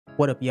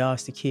What up, y'all?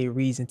 It's the Kid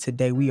Ríez, and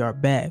today we are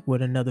back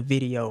with another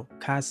video.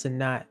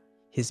 Cenat,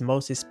 his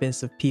most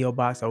expensive P.O.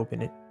 box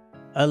opening.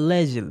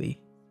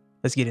 Allegedly.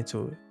 Let's get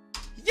into it.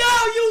 Yo,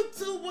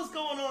 YouTube, what's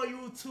going on,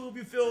 YouTube?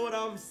 You feel what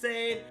I'm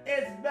saying?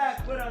 It's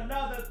back with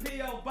another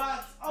P.O.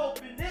 box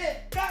opening.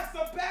 Got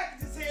some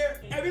packages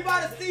here.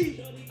 Everybody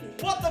see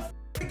what the f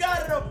we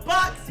got in the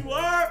box, you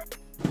heard?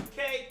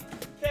 Okay.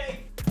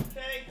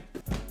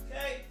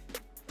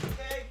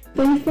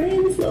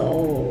 Boyfriends,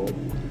 oh.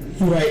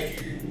 Right.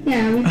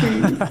 Yeah, we're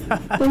friends.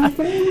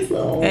 Boyfriends,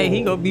 oh. Hey,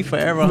 he gonna be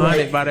forever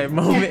haunted by that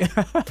moment. Yeah.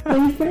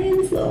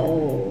 Boyfriends,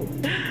 oh.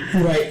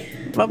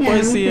 Right. My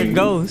boy seeing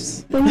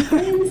ghosts.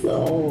 Boyfriends,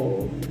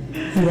 oh.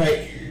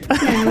 Right.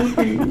 Yeah, we're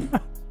friends.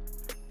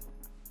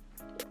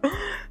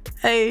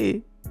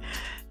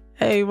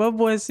 Hey, my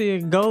boy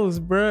seeing ghosts,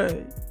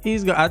 bruh.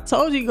 I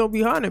told you he gonna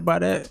be haunted by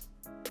that.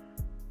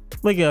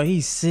 Look at him,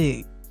 he's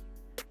sick.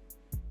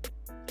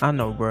 I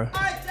know, bruh.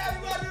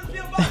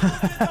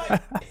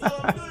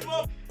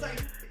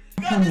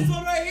 We got this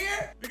one right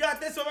here. We got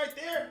this one right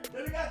there.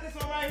 Then we got this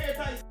one right here.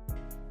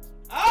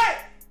 Alright.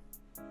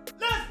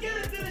 Let's get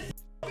into this.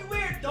 Don't be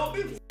weird. Don't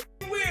be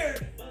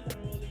weird.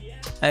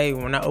 Hey,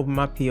 when I open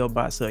my P.O.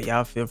 box up,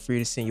 y'all feel free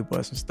to send your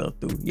boy some stuff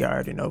through. You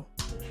already know.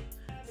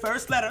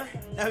 First letter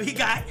that we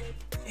got.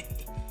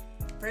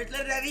 First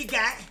letter that we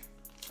got.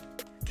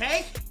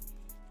 Okay?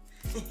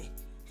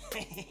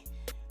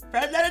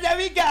 First letter that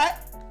we got.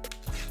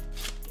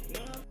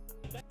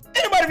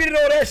 Anybody read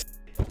all that shit?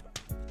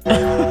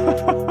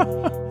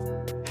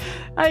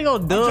 I ain't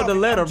gonna do the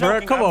letter,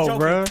 bro. Come on,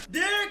 bro.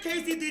 Dear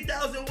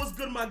KC3000, what's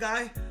good, my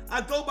guy?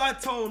 I go by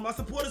Tone. My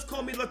supporters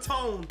call me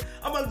Latone.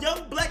 I'm a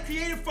young black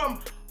creator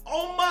from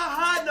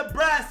Omaha,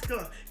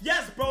 Nebraska.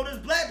 Yes, bro, there's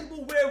black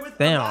people with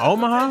damn,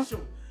 Omaha?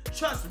 Potential.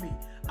 Trust me,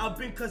 I've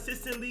been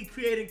consistently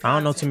creating content. I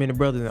don't know too many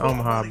brothers in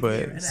Omaha,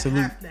 but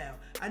salute. Now.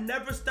 I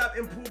never stop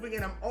improving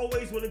and I'm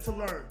always willing to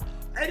learn.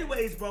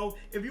 Anyways, bro,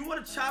 if you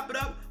want to chop it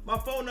up, my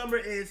phone number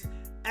is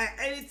at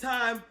any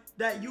time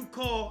that you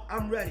call,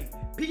 I'm ready.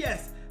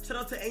 P.S. Shout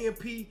out to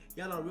AMP.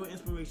 Y'all are a real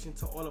inspiration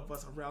to all of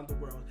us around the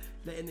world,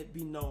 letting it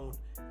be known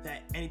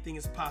that anything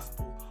is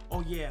possible.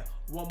 Oh yeah,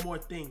 one more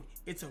thing.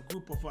 It's a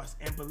group of us,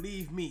 and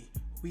believe me,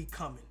 we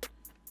coming.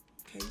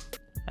 Okay?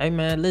 Hey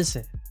man,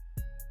 listen.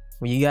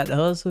 When you got the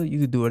hustle, you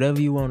can do whatever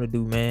you want to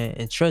do, man.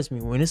 And trust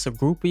me, when it's a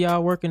group of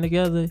y'all working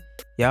together,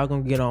 y'all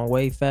gonna get on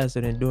way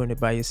faster than doing it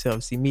by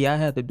yourself. See, me, I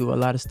had to do a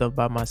lot of stuff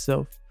by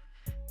myself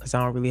because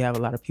I don't really have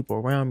a lot of people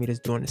around me that's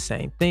doing the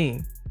same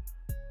thing.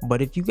 But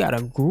if you got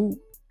a group,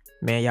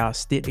 man, y'all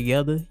stick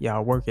together,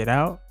 y'all work it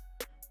out.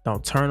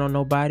 Don't turn on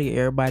nobody.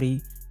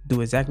 Everybody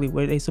do exactly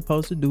what they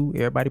supposed to do.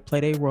 Everybody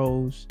play their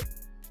roles,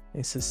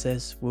 and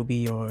success will be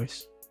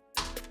yours.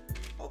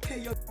 Okay,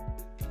 yo,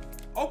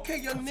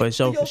 for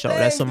sure.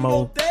 That's some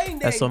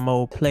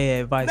old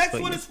player advice. Next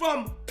one is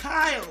from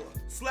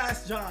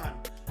Kyle/John.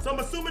 So I'm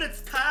assuming it's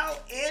Kyle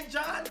and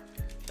John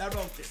that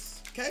wrote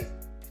this. Okay.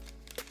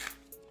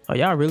 Oh,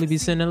 y'all really be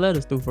sending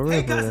letters through for real?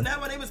 Hey guys, now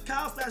my name is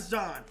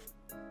Kyle/John.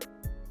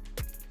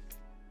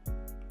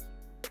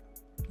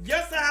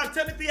 Yes, I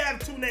technically have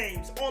two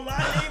names: online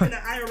name and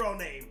an IRL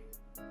name.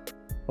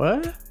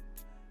 What?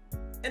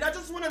 And I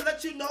just want to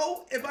let you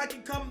know if I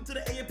can come to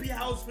the AMP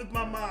house with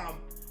my mom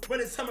when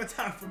it's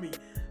summertime for me.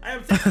 I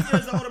am 60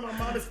 years old and my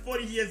mom is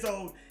 40 years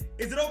old.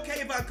 Is it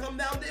okay if I come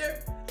down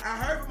there? I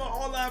heard from my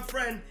online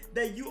friend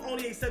that you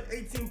only accept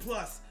 18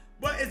 plus.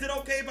 But is it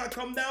okay if I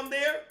come down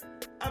there?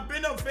 I've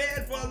been a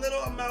fan for a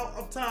little amount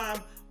of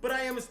time, but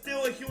I am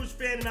still a huge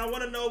fan and I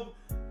want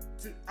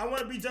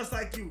to be just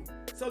like you.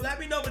 So let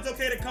me know if it's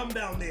okay to come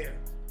down there.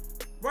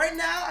 Right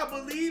now, I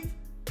believe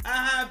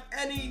I have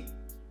any...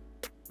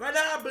 Right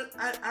now,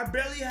 I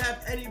barely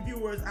have any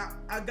viewers.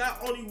 I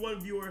got only one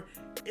viewer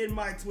in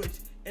my Twitch.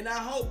 And I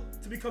hope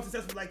to become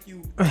successful like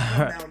you come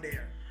down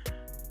there.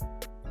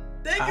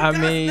 Thank you guys. I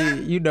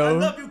mean, you know. I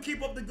love you.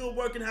 Keep up the good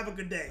work and have a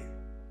good day.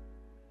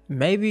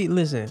 Maybe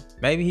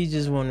he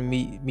just want to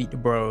meet the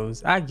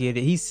bros. I get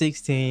it. He's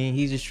 16.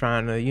 He's just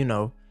trying to, you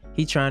know,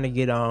 he trying to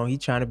get on. He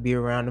trying to be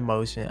around the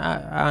motion.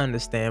 I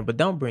understand, but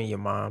don't bring your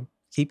mom.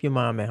 Keep your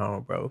mom at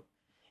home, bro.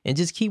 And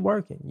just keep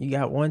working. You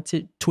got one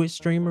Twitch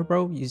streamer,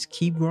 bro. You just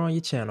keep growing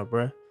your channel,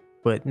 bro.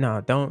 But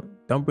no,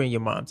 don't bring your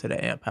mom to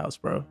the AMP house,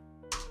 bro.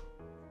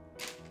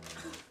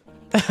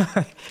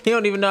 He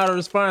don't even know how to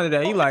respond to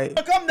that. He like,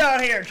 come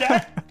down here,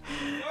 chat.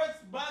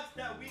 First box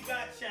that we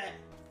got, chat.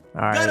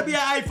 All right. Gotta be an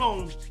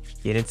iPhone.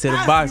 Get into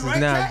the boxes right,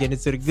 now. Chat? Get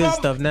into the good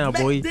stuff now,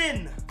 boy.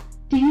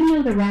 Do you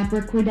know the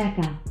rapper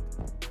Quedeca?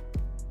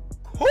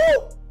 Who?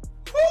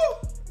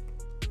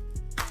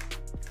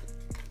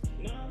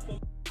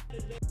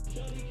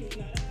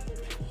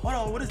 Hold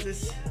on, what is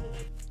this?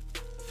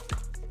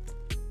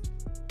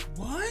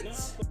 What?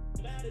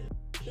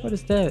 What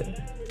is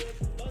that?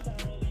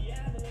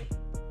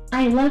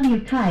 I love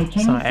you, Kai.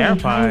 Can you say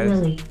hi,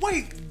 Lily?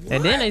 Wait, what?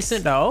 And then they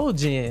sent the old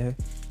gen.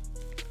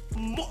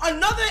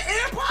 Another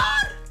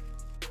AirPod?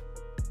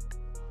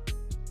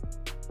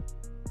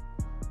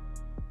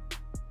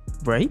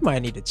 Bro, he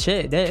might need to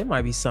check that. It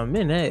might be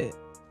something in that.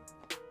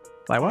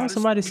 Like, why would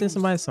somebody send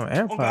somebody some Oh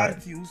my god, AirPods?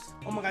 it's used.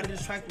 Oh my god, it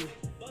distracted me.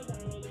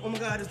 Oh my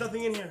god, there's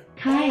nothing in here.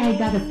 Kai, I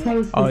got a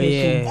pro's Oh,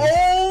 position. yeah.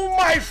 Oh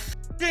my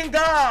fucking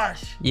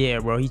gosh. Yeah,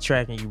 bro, he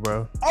tracking you,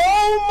 bro.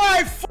 Oh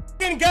my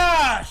fucking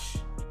gosh.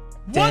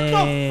 What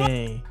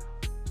Dang.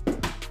 the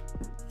fuck?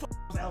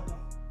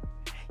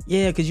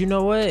 Yeah, cause you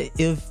know what?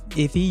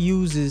 If he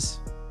uses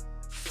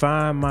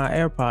Find My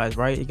AirPods,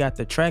 right? It got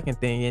the tracking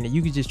thing in it.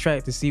 You can just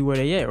track to see where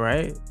they at,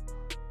 right?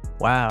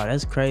 Wow,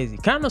 that's crazy.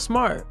 Kind of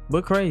smart,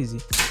 but crazy.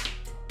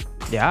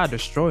 Yeah, I'll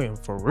destroy him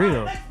for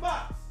real. Next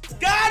box.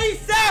 Scotty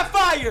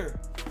Sapphire.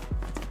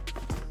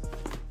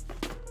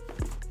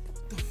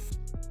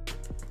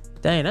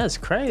 Dang, that's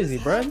crazy,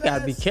 bro. You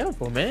gotta be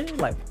careful, man.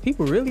 Like,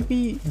 people really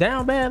be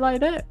down bad like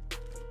that.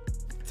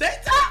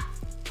 TikTok.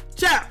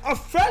 Chat,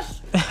 fresh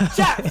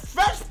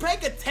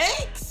pack of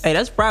tanks. Hey,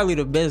 that's probably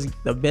the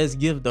best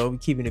gift though.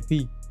 Keeping it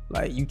P.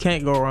 Like, you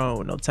can't go wrong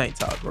with no tank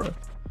top, bro.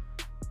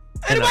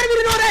 Anybody need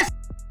to know that?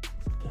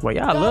 Well,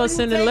 y'all love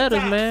sending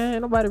letters, man.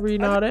 Ain't nobody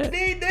reading all that.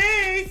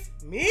 These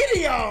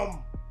medium.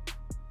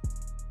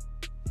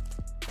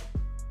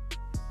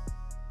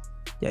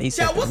 Yeah, he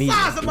Chat, said what medium,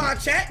 size am dude. I,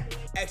 chat?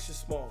 Extra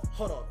small.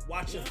 Hold on.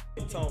 Watch your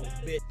tone,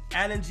 bitch.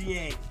 Alan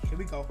Jiang. Here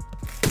we go.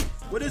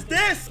 What is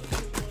this?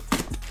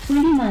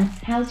 20 months,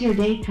 how's your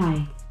day,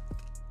 Kai?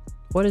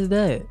 What is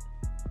that?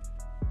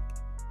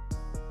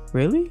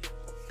 Really?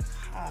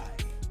 Hi.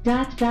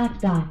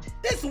 Dot.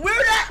 This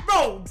weird ass,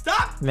 bro.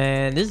 Stop.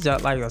 Man, this is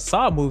just like a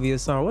Saw movie or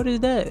something. What is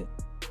that?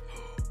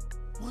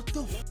 What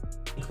the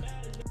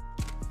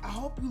I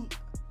hope you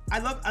I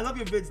love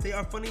your vids. They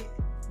are funny.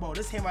 Bro,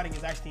 this handwriting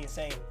is actually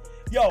insane.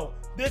 Yo,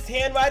 this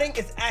handwriting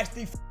is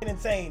actually f***ing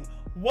insane.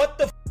 What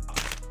the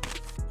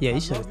Yeah, you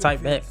should have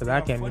typed that because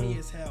I can't funny even.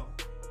 as hell.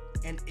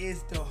 And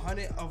is the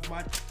 100 of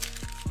my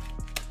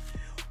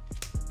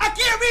I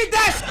can't read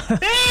that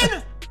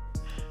man.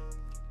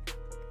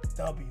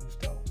 W's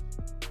though.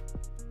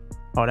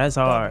 Oh, that's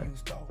hard.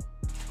 W's though.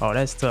 Oh,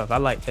 that's tough. I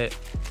like that.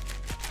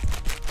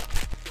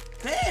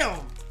 Damn.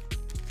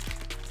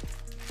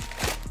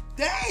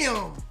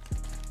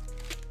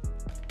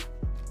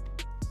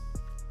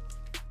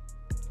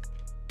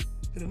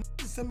 Did a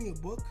nigga send me a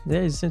book?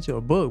 Yeah, he sent you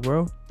a book,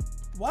 bro.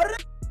 Why did I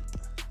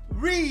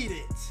read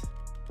it?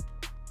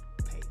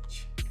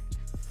 Page.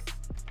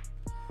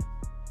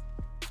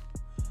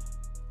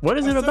 What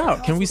is it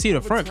about? Can we see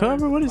the front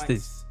cover? What is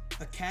this?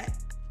 A cat?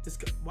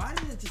 Why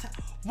did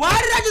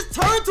I just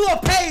turn to a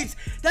page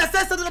that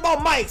says something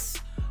about mice?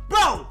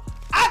 Bro,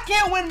 I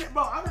can't win.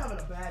 Bro, I'm having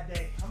a bad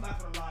day. I'm not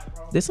gonna lie,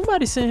 bro. Did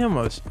somebody send him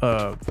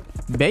a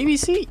baby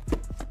seat?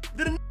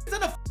 Did a nigga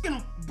send a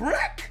fucking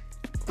brick?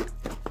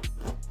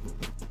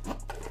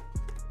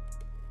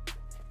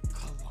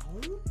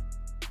 Cologne?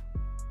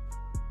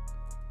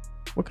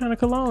 What kind of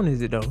cologne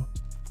is it though?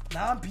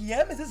 9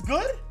 p.m. Is this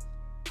good?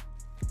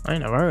 I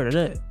ain't never heard of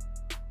that.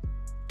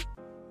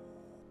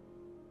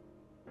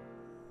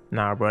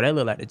 Nah, bro, that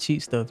look like the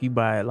cheap stuff you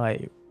buy at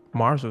like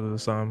Marshalls or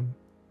something.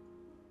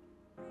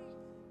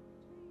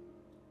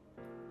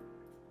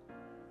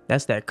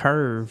 That's that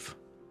Curve.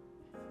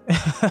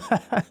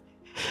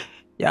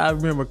 Y'all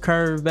remember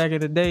Curve back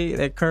in the day?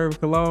 That Curve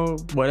cologne?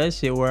 Boy, that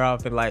shit wear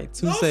off in like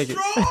 2 seconds.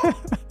 Strong,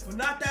 but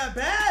not that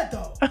bad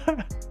though.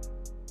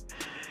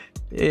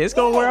 Yeah, it's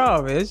gonna wear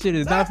off. That shit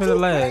is not finna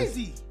last.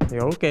 Crazy.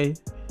 Yeah, okay.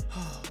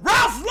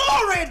 Ralph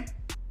Lauren!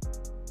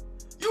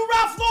 You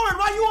Ralph Lauren,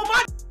 why you on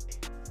my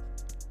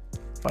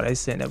Oh, they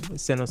send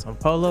them some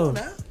polo.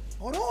 now?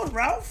 Hold on,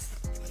 Ralph.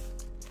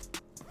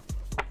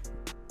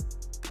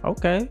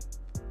 Okay.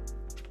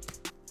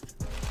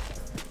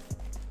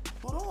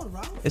 Hold on,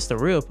 Ralph. It's the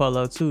real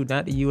polo too,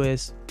 not the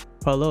US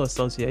Polo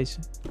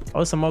Association.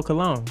 Oh, some more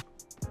cologne.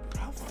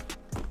 Ralph.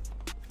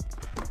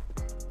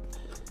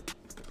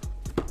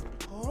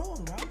 Hold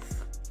on,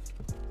 Ralph.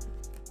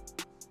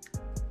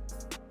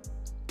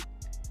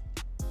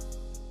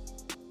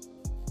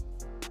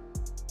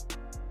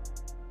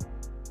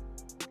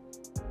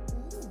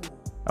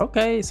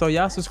 Okay, so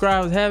y'all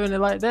subscribers having it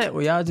like that?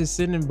 Where y'all just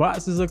sending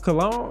boxes of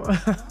cologne?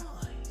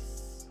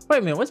 Wait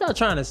a minute, what y'all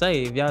trying to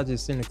say if y'all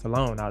just sending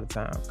cologne all the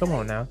time? Come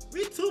on now.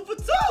 We 2 for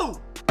 2.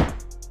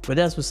 But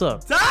that's what's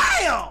up.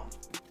 Damn.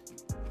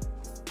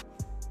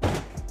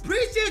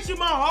 Appreciate you,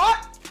 my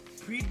heart.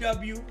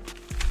 Pre-W.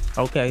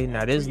 Okay,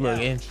 now this look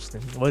Pre-out.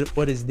 interesting.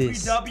 What is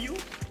this? Pre-W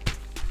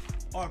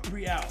or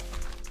pre-out?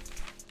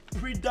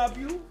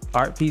 Pre-W.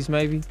 Art piece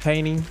maybe?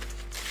 Painting?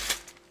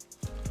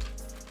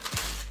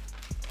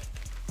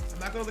 I'm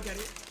not gonna look at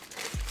it.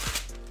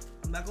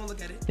 I'm not gonna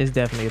look at it. It's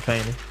definitely a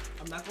painting.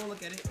 I'm not gonna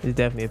look at it. It's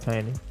definitely a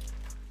painting.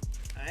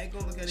 I ain't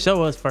gonna look at it.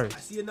 Show us I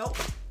first. see a note.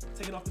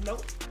 Taking off the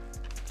note.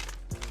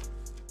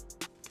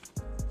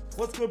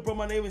 What's good, bro?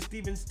 My name is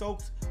Steven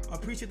Stokes. I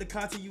appreciate the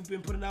content you've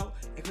been putting out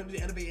and continue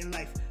to innovate in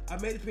life. I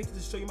made this picture to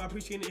show you my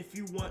appreciation. If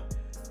you want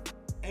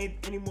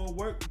any more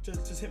work,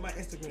 just hit my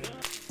Instagram.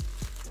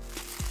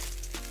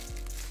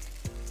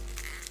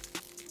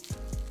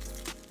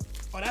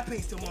 Oh, that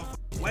paint's still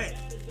motherfucking wet.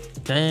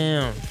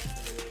 Damn.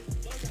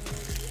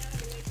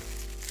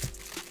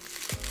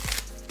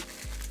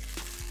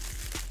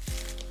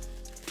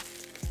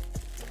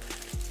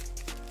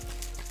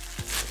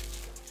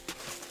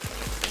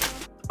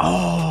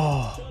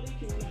 Oh,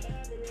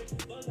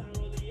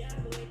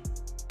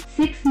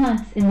 6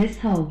 months in this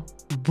hole.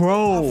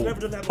 bro. I've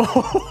never done that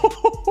before.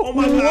 Oh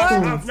my gosh,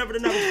 I've never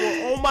done that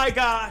before. Oh my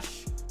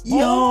gosh. Yo.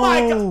 Oh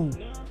my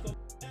god.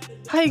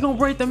 How you gonna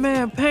break the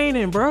man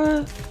painting,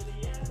 bruh?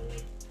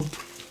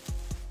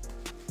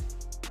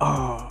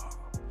 Oh.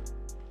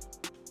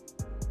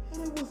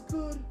 And it was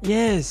good.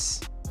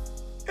 Yes.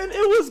 And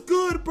it was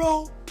good,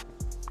 bro.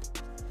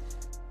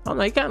 I don't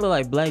know, he kind of look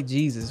like Black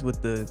Jesus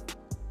with the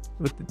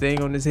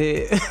thing on his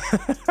head.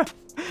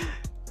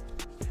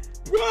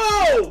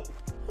 Bro!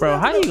 Bro,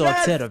 how you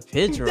gonna set a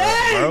picture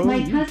up, bro?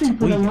 My cousin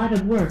put a lot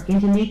of work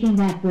into making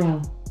that,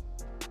 bro.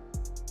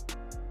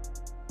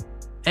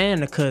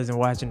 And the cousin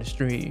watching the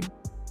stream.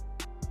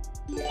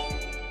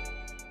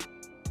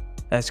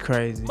 That's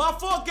crazy. My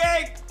fault,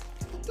 gang.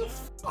 What the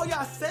f are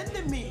y'all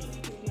sending me?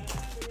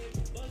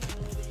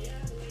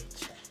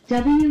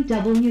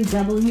 www.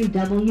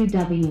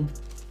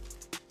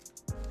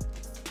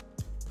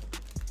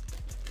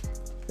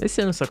 They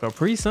sent us a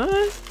Capri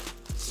Sun?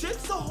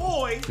 Chips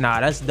Ahoy. Nah,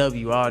 that's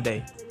W all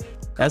day.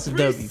 That's a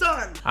Capri W.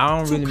 Sun. I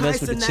don't really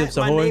mess with the Cenat, Chips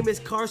my Ahoy. name is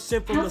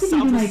Carson from How the can you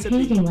South do my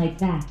Mississippi. painting like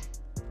that?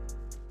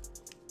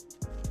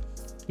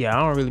 Yeah, I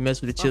don't really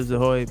mess with the Chips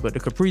Ahoy, but the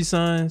Capri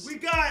Suns, We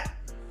got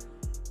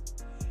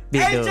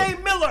big AJ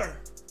dub. Miller.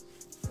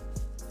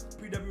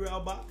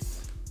 PWL box.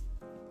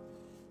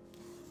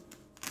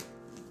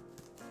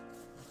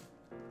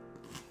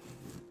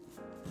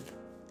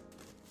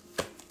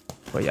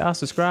 But y'all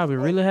subscribing,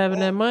 really having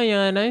that money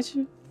on, ain't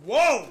you?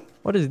 Whoa!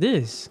 What is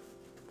this?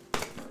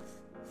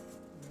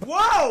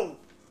 Whoa!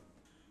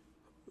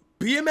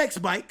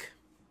 BMX bike.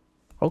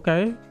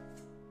 Okay.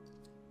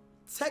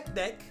 Tech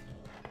deck.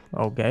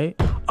 Okay.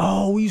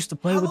 Oh, we used to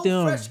play with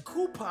them. HelloFresh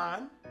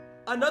coupon.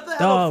 Another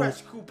Dog.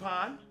 HelloFresh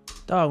coupon.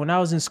 Dog, when I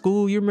was in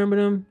school, you remember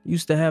them?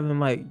 Used to have them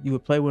like, you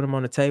would play with them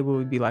on the table. It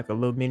would be like a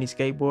little mini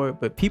skateboard,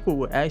 but people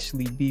would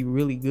actually be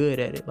really good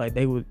at it. Like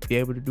they would be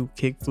able to do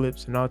kick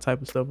flips and all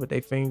type of stuff with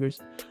their fingers.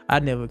 I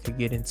never could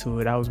get into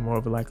it. I was more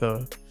of like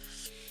a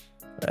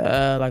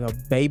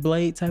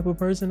Beyblade type of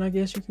person, I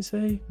guess you could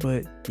say.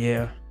 But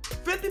yeah,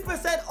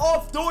 50%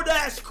 off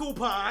DoorDash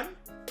coupon.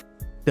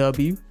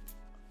 W.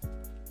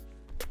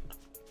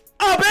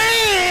 A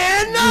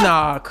band!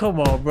 Nah, come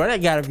on, bro.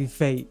 That gotta be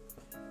fake.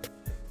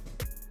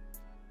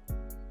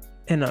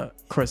 And a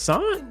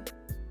croissant?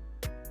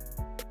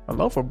 A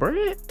loaf of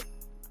bread?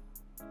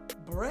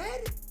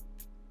 Bread?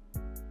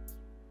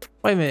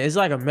 Wait a minute, it's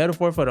like a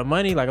metaphor for the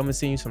money? Like I'm gonna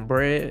send you some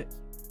bread?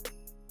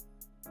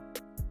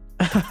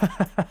 P.O.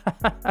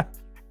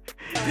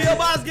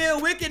 Box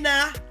getting wicked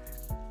now.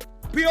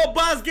 P.O.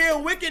 Box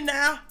getting wicked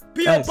now.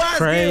 P.O. That's Box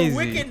getting crazy.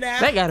 wicked now.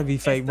 That gotta be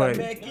fake It's the money.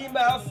 Mickey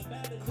Mouse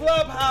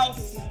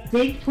Clubhouse.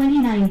 Big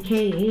 29K.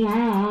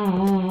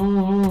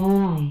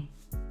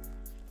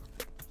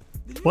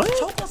 Did you What?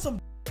 choke on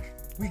some?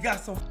 We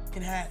got some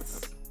fucking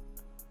hats.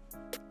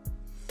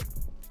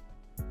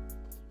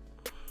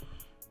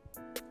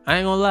 I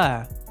ain't gonna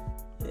lie.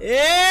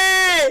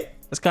 Hey!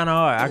 It's kind of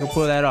hard. I can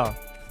pull that off.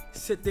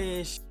 Sit there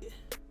and shit.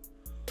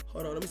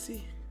 Hold on, let me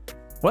see.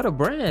 What a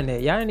brand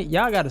that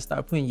y'all gotta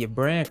start putting your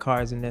brand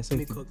cards in there so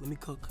Let you me cook. Let me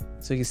cook.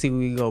 can see where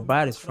we can go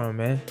buy this from,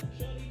 man.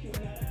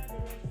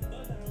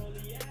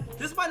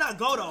 This might not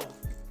go though.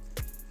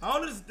 I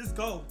don't know this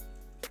go.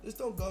 This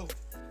don't go.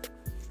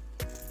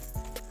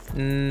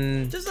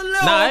 Just a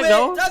little Nah, it bit.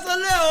 go. Just a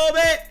little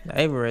bit.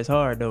 The Aver is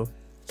hard though.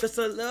 Just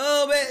a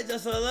little bit.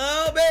 Just a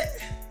little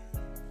bit.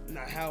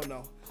 Nah, hell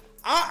no.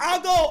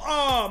 I'll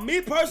go.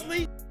 Me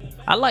personally,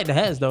 I like the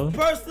hats though.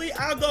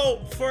 I'll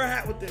go for a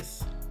hat with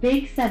this.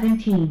 Big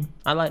 17.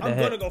 I like the I'm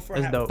hat. gonna go for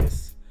a That's hat dope. with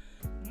this.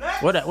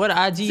 Next, What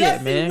the IG Jesse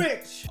at, man?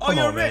 Rich. Oh, Come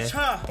you're on, man. rich,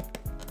 huh?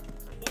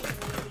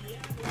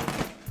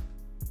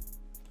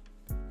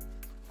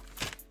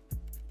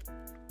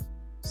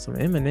 Some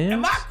Am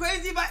M&Ms? I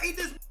crazy if I eat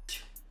this?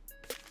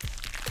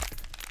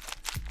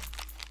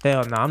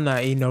 Hell no, I'm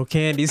not eating no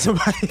candy.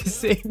 Somebody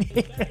see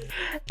me.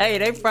 Hey,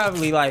 they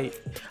probably like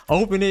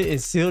opened it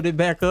and sealed it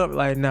back up.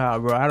 Like, nah,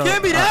 bro. I don't.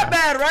 Can't be that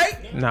bad,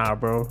 right? Nah,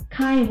 bro.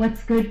 Kai,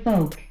 what's good,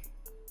 folk?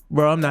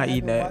 Bro, I'm not I've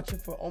eating been that. watching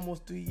for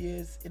almost 3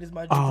 years. It is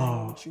my dream to Oh.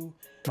 hang with you.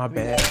 My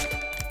bad.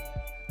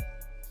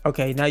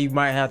 Okay, now you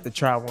might have to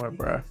try one,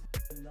 bro.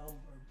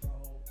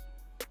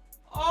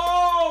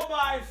 Oh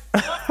my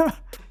fucking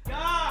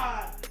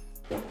god!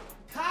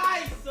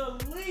 Kai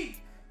Salik!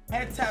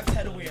 Head taps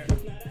headwear.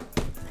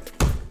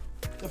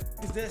 The f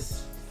is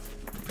this?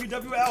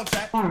 PWL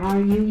chat.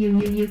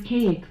 RRUUUU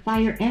cake,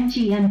 fire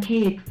MGM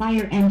cake,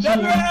 fire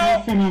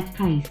MGM Cenat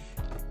Kais.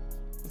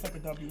 It's like a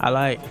W. I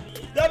like.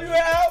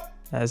 WL!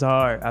 That's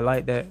hard. I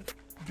like that.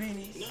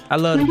 Beanies. I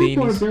love the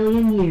 24 beanies.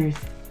 billion years.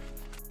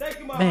 Thank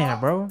you, my Man,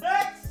 heart. bro.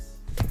 Next!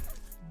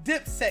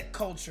 Dipset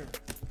culture.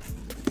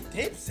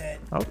 Dipset?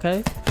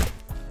 Okay.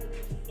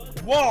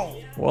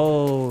 Whoa!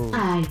 Whoa.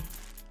 I.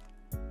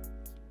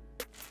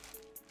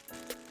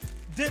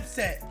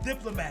 Dipset.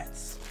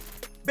 Diplomats.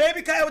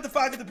 Baby Kai with the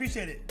 5 gets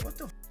appreciated. What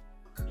the f?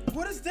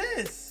 What is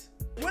this?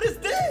 What is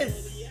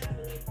this?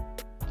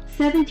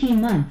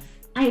 17 months.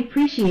 I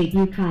appreciate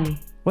you, Kai.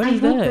 What I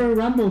is hope that? your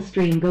Rumble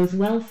stream goes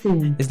well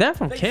soon. Is that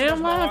from Thanks so much,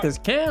 Cam Live? Mark. Cause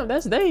Cam,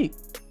 that's they.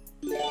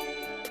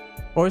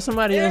 Or is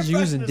somebody Air else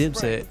using freshener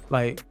spray. Dipset?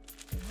 Like,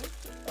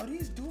 Are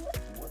these doing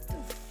what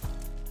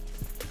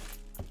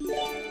the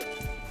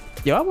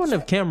yo, I wonder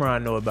if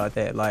Cameron know about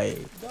that. Like,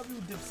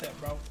 W Dipset,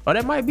 bro? oh,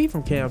 that might be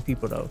from Cam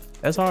people though.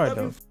 That's hard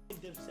though.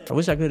 Dipset. I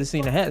wish I could have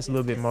seen the hats a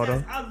little bit more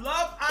though. I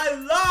love.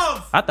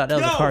 I thought that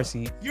was a Yo, car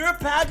seat. Your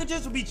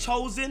packages will be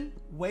chosen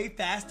way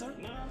faster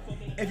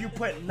if you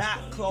put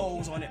not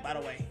clothes on it, by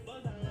the way.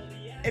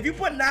 If you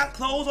put not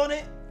clothes on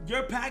it,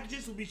 your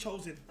packages will be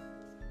chosen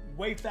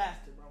way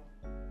faster, bro.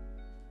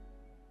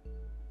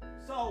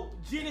 So,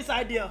 genius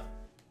idea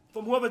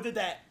from whoever did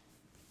that.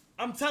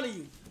 I'm telling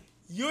you,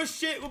 your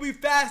shit will be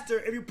faster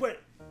if you put.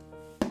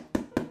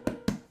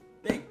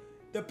 Hey,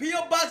 the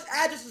P.O. Box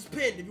address is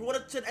pinned. If you want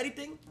to send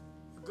anything,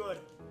 good.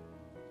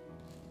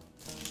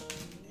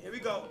 Here we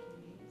go.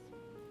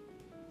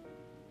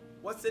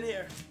 What's in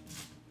here?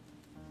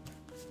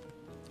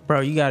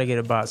 Bro, you gotta get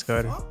a box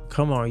cutter. Huh?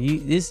 Come on,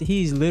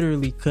 he's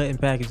literally cutting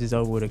packages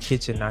over with a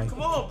kitchen knife.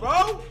 Come on,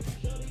 bro.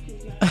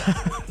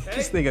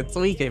 This nigga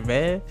tweaking,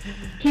 man.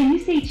 Can you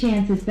say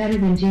Chance is better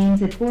than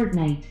James at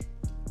Fortnite?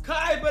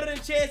 Kai better than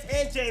Chance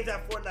and James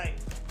at Fortnite.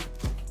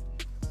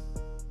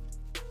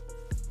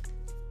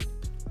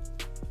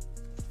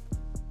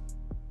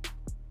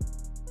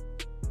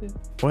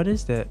 What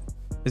is that?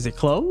 Is it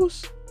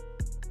clothes?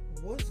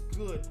 What's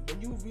good?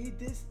 When you read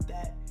this,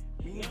 that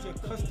means you're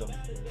custom.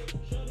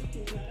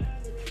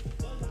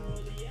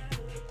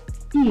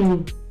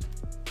 Ew.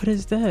 What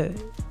is that?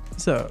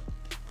 It's a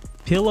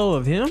pillow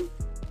of him?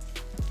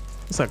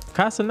 It's a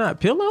Casanat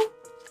pillow?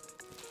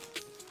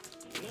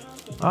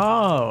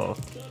 Oh.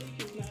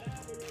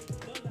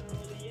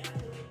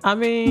 I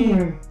mean,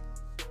 Here.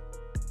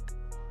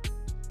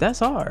 that's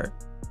hard.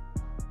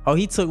 Oh,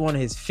 he took one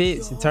of his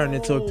fits and turned it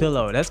into a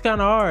pillow. That's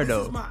kind of hard This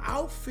though. is my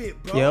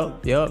outfit, bro.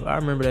 Yep. I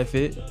remember that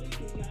fit.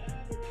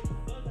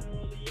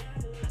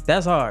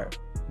 That's hard.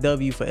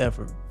 W for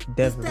effort. It's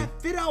Definitely.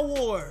 that fit I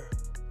wore.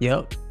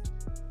 Yep.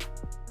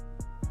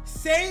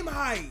 Same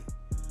height.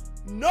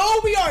 No,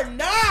 we are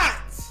not.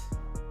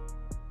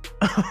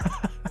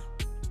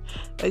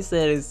 They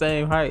said it's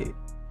same height.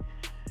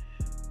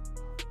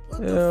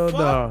 What Hell the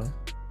fuck? no.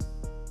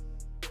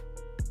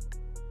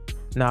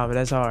 Nah, but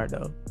that's hard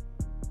though.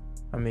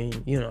 I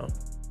mean, you know,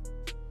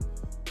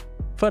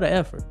 for the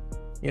effort.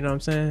 You know what I'm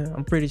saying?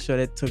 I'm pretty sure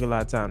that took a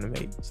lot of time to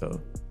make.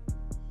 So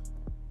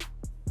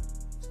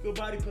It's a good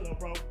body pillow,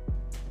 bro.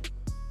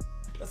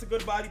 That's a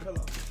good body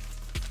pillow.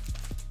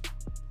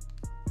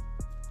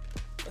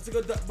 That's a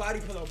good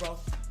body pillow, bro.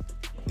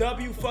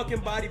 W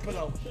fucking body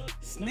pillow.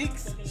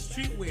 Sneaks,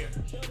 streetwear.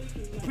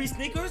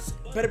 Pre-sneakers,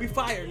 better be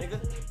fire, nigga.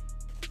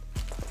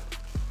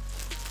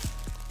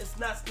 It's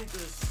not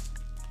sneakers.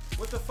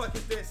 What the fuck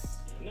is this?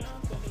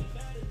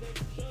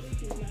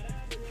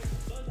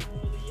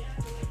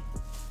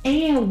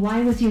 Ayo,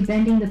 why was you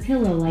bending the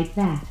pillow like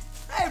that?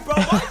 Hey, bro,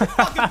 what's your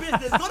fucking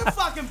business? Go to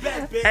fucking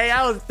bed, bitch. hey,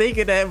 I was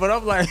thinking that, but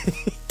I'm like,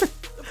 The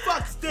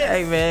fuck's this?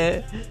 hey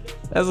man,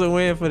 that's a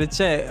win for the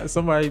chat.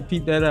 Somebody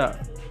peep that out.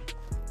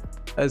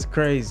 That's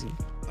crazy.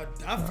 A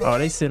Duffy? Oh,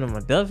 they sent him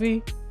a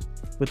Duffy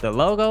with the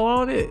logo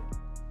on it.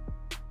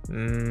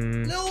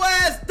 Mm, Little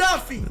ass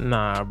Duffy.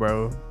 nah,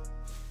 bro.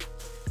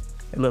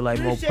 It looked like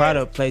more Appreciate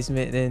product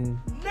placement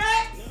than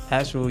Next.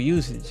 actual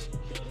usage.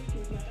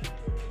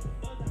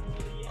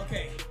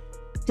 Okay.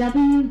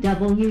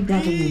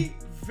 www. Be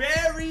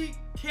very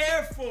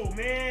careful,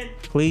 man.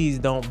 Please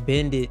don't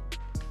bend it.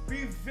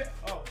 Be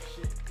oh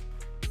shit.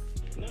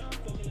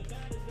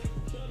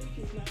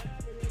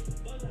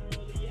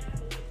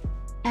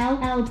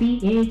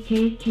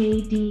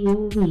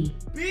 LLBAKKDOE.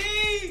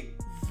 Be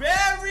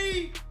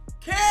very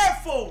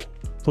careful.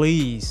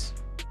 Please.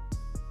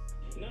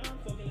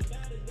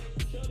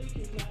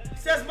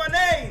 Says my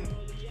name.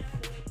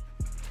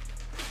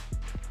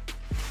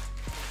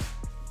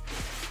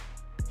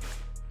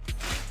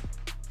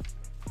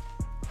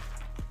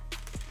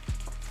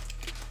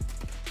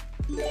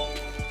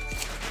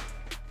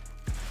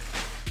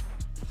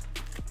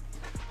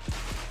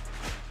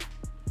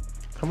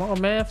 Come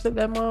on, man. Flip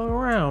that mug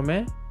around,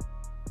 man.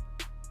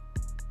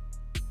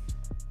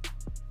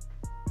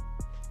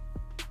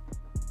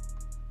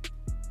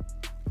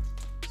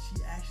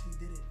 She actually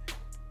did it.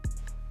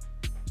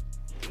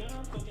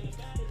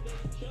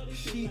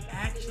 She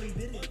actually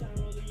did it.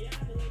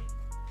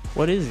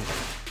 What is it?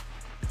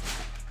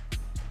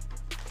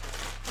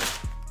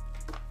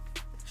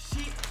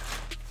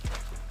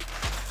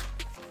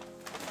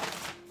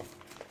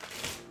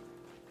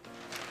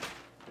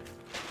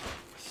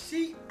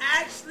 She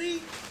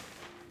actually.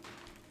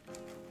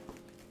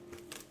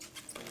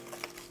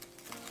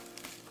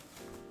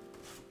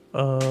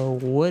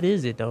 What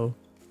is it though?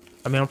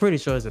 I mean, I'm pretty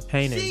sure it's a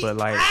painting, She but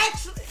like,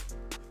 actually.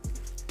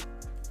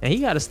 and he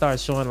got to start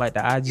showing like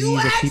the You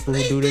IGs of people who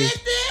actually do this,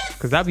 did this?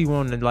 cause I be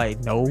wanting to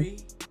like know. 3,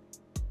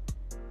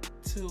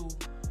 2.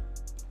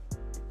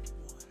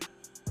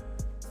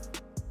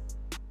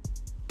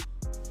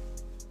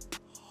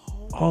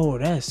 Oh,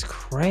 that's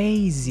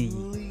crazy.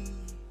 Holy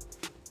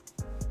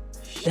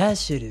That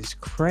shit is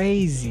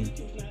crazy.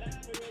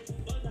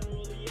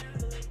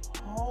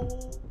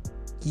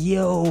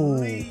 Yo,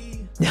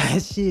 Holy.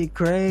 that shit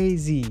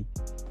crazy.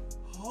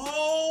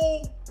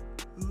 Holy.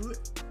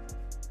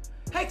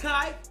 Hey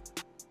Kai,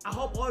 I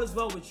hope all is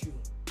well with you.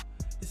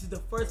 This is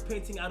the first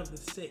painting out of the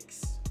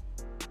 6.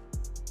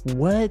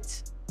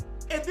 What?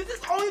 If this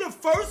is only the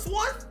first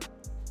one,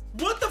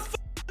 what the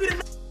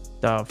f***?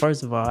 Dog,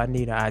 first of all, I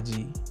need an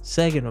IG.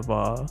 Second of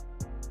all,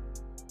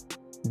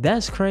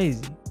 that's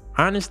crazy.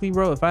 Honestly,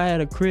 bro, if I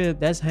had a crib,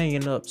 that's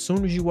hanging up.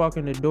 Soon as you walk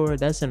in the door,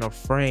 that's in a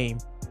frame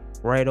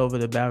right over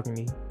the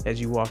balcony as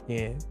you walk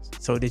in,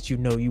 so that you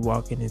know you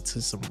walking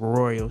into some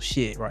royal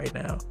shit right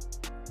now.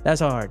 That's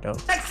hard though.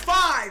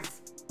 X5!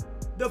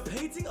 The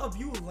painting of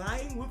you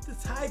lying with the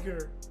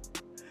tiger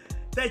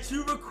that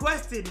you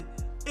requested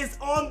is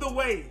on the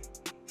way.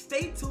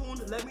 Stay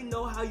tuned. Let me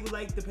know how you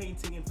like the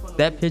painting in front of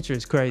That you. picture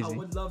is crazy. I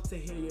would love to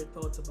hear your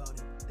thoughts about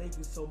it. Thank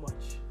you so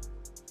much.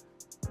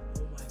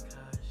 Oh my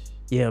gosh.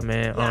 Yeah,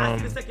 man. Yeah, I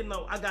see the second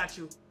note. I got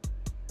you.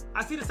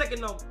 I see the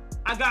second note.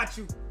 I got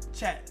you.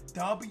 Chat.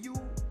 W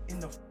in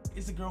the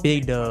it's a girl.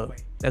 Big dub.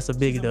 That's a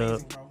big She's dub.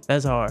 amazing, bro.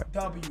 That's hard.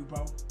 W,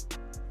 bro.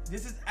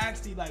 This is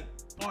actually like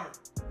art.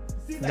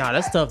 See, like Nah,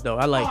 that's that? tough though.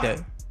 I like Art.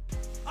 that.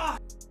 Ah,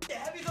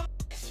 heavy the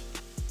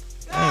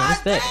Damn,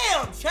 what's that?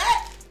 Damn,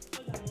 chat.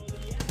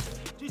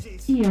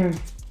 GG's. Here.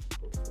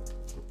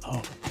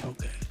 Oh,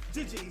 okay.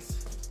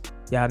 GG's.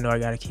 Y'all know I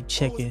gotta keep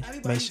checking,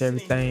 everybody make sure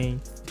sitting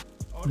everything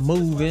Oh, this is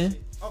moving. just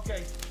my shit.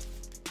 Okay.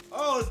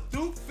 Oh, it's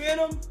Duke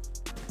Phantom.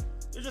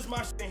 It's just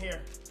my shit in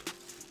here.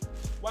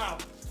 Wow.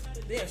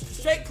 Damn,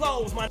 straight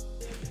clothes, my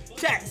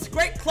chat.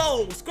 Straight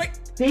clothes. Great.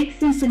 Big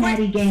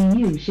Cincinnati gang,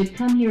 you should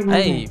come here with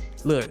Hey, it.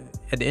 look,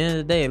 at the end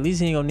of the day, at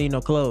least he ain't gonna need no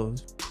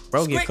clothes.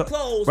 Bro, Straight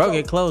clothes. bro though.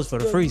 get clothes for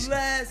the free.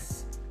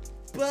 less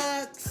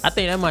bucks. I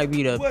think that might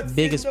be the What's in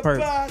biggest the perk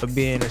box? of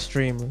being a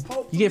streamer.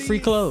 You get free Hopefully.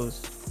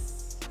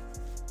 clothes.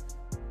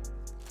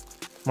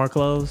 More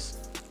clothes.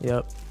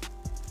 Yep.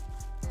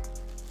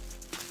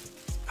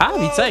 I'll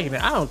be taking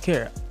it. I don't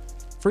care.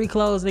 Free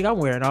clothes, nigga. I'm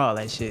wearing all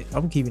that shit.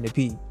 I'm keeping it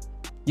P.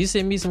 You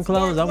send me some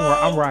clothes,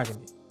 I'm rocking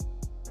it.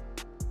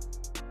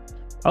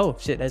 Oh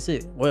shit, that's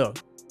it. Well,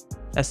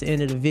 that's the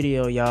end of the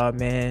video, y'all,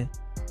 man.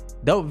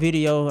 Dope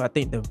video. I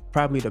think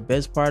probably the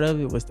best part of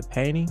it was the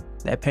painting.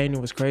 That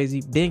painting was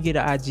crazy. Didn't get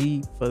an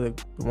IG for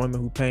the woman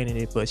who painted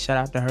it, but shout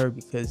out to her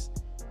because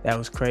that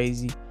was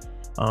crazy.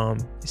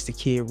 It's the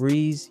kid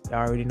Ríez. Y'all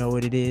already know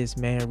what it is,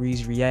 man.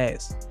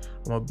 Riezbeats.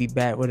 I'm gonna be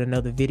back with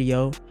another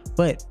video,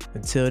 but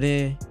until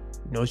then,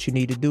 you know what you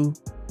need to do.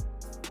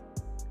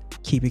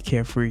 Keep it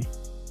carefree.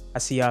 I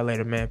see y'all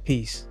later, man.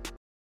 Peace.